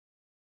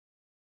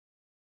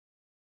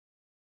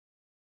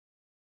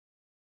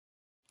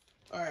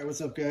All right,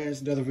 what's up guys?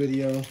 Another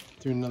video,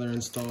 doing another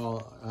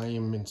install. I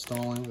am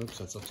installing, oops,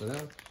 that's upside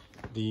down,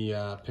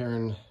 the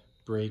Perrin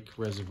brake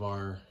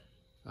reservoir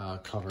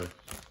cover.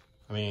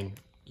 I mean,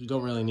 you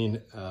don't really need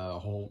a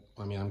whole,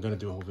 I'm gonna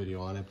do a whole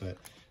video on it, but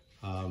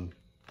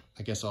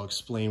I guess I'll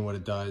explain what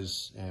it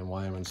does and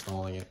why I'm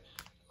installing it.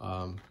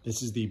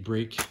 This is the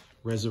brake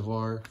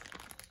reservoir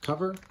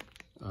cover.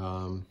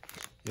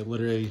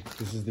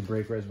 This is the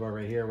brake reservoir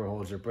right here where it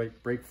holds your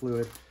brake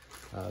fluid.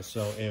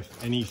 So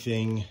if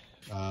anything,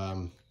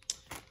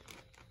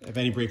 if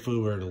any brake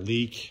fluid were to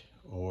leak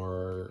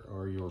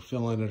or you were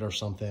filling it or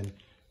something,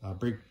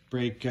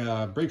 brake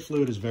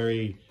fluid is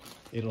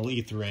it'll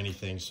eat through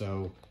anything.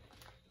 So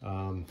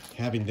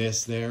having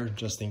this there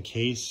just in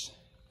case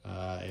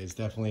is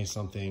definitely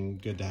something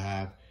good to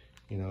have,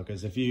 you know,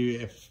 because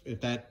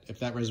if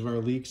that reservoir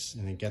leaks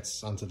and it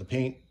gets onto the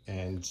paint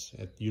and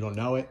you don't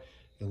know it,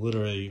 it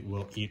literally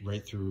will eat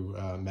right through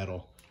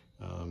metal.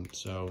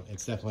 So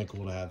it's definitely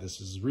cool to have.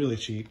 This is really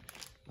cheap.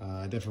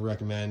 I definitely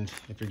recommend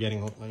if you're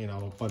getting, you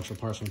know, a bunch of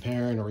parts from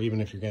Perrin, or even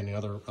if you're getting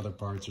other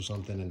parts or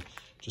something, and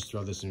just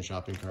throw this in your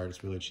shopping cart.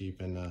 It's really cheap,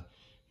 and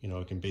you know,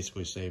 it can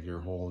basically save your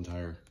whole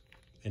entire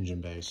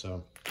engine bay.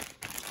 So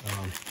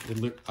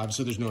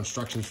obviously there's no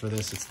instructions for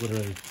this. It's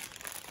literally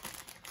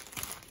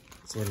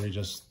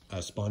just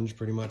a sponge,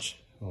 pretty much.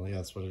 Well, yeah,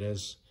 that's what it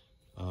is.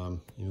 You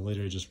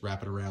literally just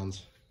wrap it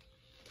around.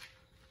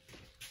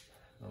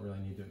 I don't really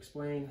need to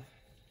explain,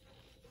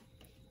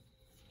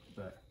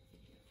 but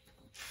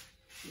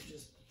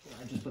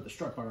I just put the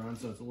strut bar on,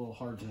 so it's a little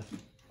hard to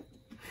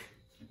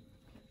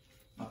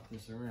pop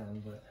this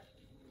around, but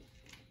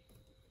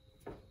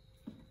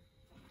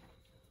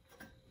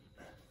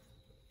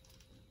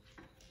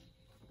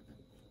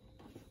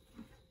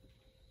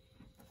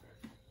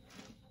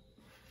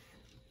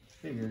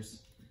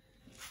figures.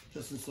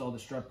 Just installed the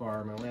strut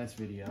bar in my last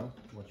video,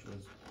 which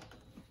was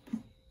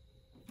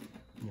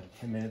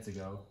 10 minutes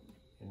ago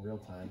in real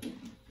time,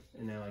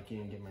 and now I can't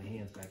even get my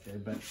hands back there,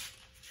 but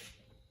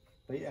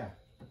yeah,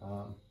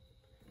 I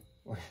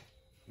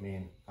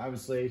mean,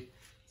 obviously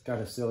it's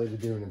kind of silly to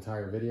do an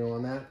entire video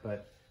on that,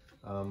 but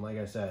like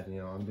I said, you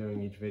know, I'm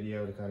doing each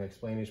video to kind of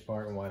explain each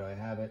part and why do I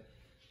have it,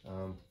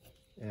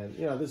 and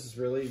you know, this is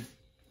really,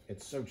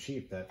 it's so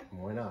cheap that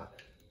why not?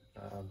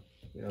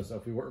 You know, so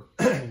if we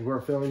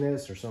were filming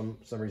this, or some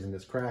reason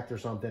this cracked or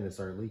something and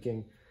started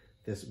leaking,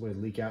 this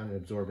would leak out and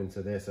absorb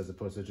into this, as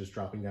opposed to just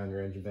dropping down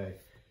your engine bay.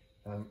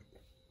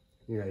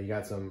 You know, you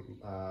got some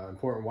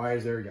important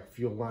wires there. You got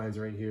fuel lines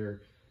right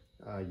here.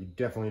 You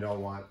definitely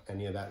don't want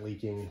any of that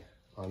leaking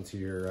onto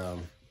your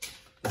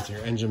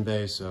engine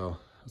bay. So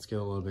let's get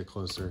a little bit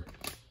closer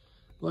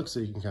look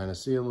so you can kind of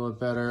see a little bit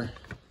better.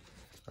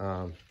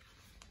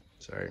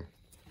 Sorry.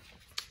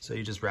 So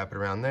you just wrap it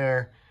around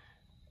there,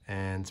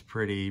 and it's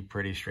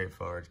pretty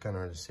straightforward. It's kind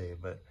of hard to see,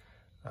 but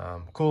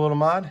cool little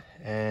mod,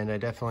 and I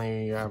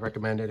definitely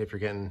recommend it if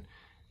you're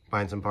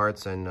buying some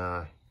parts and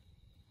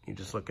you're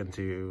just looking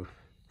to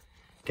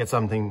get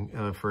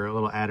something for a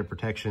little added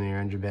protection in your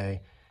engine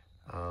bay.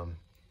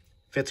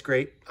 Fits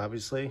great,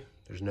 obviously.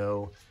 It's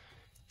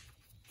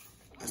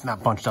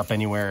not bunched up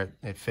anywhere.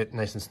 It fit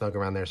nice and snug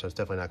around there, so it's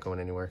definitely not going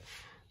anywhere.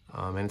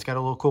 And it's got a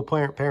little cool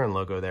Perrin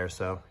logo there,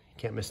 so you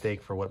can't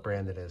mistake for what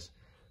brand it is.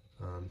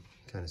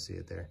 Kind of see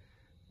it there.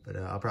 But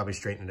I'll probably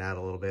straighten it out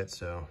a little bit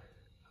so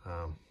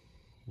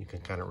you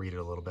can kind of read it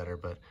a little better.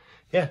 But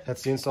yeah,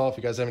 that's the install. If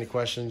you guys have any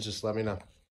questions, just let me know.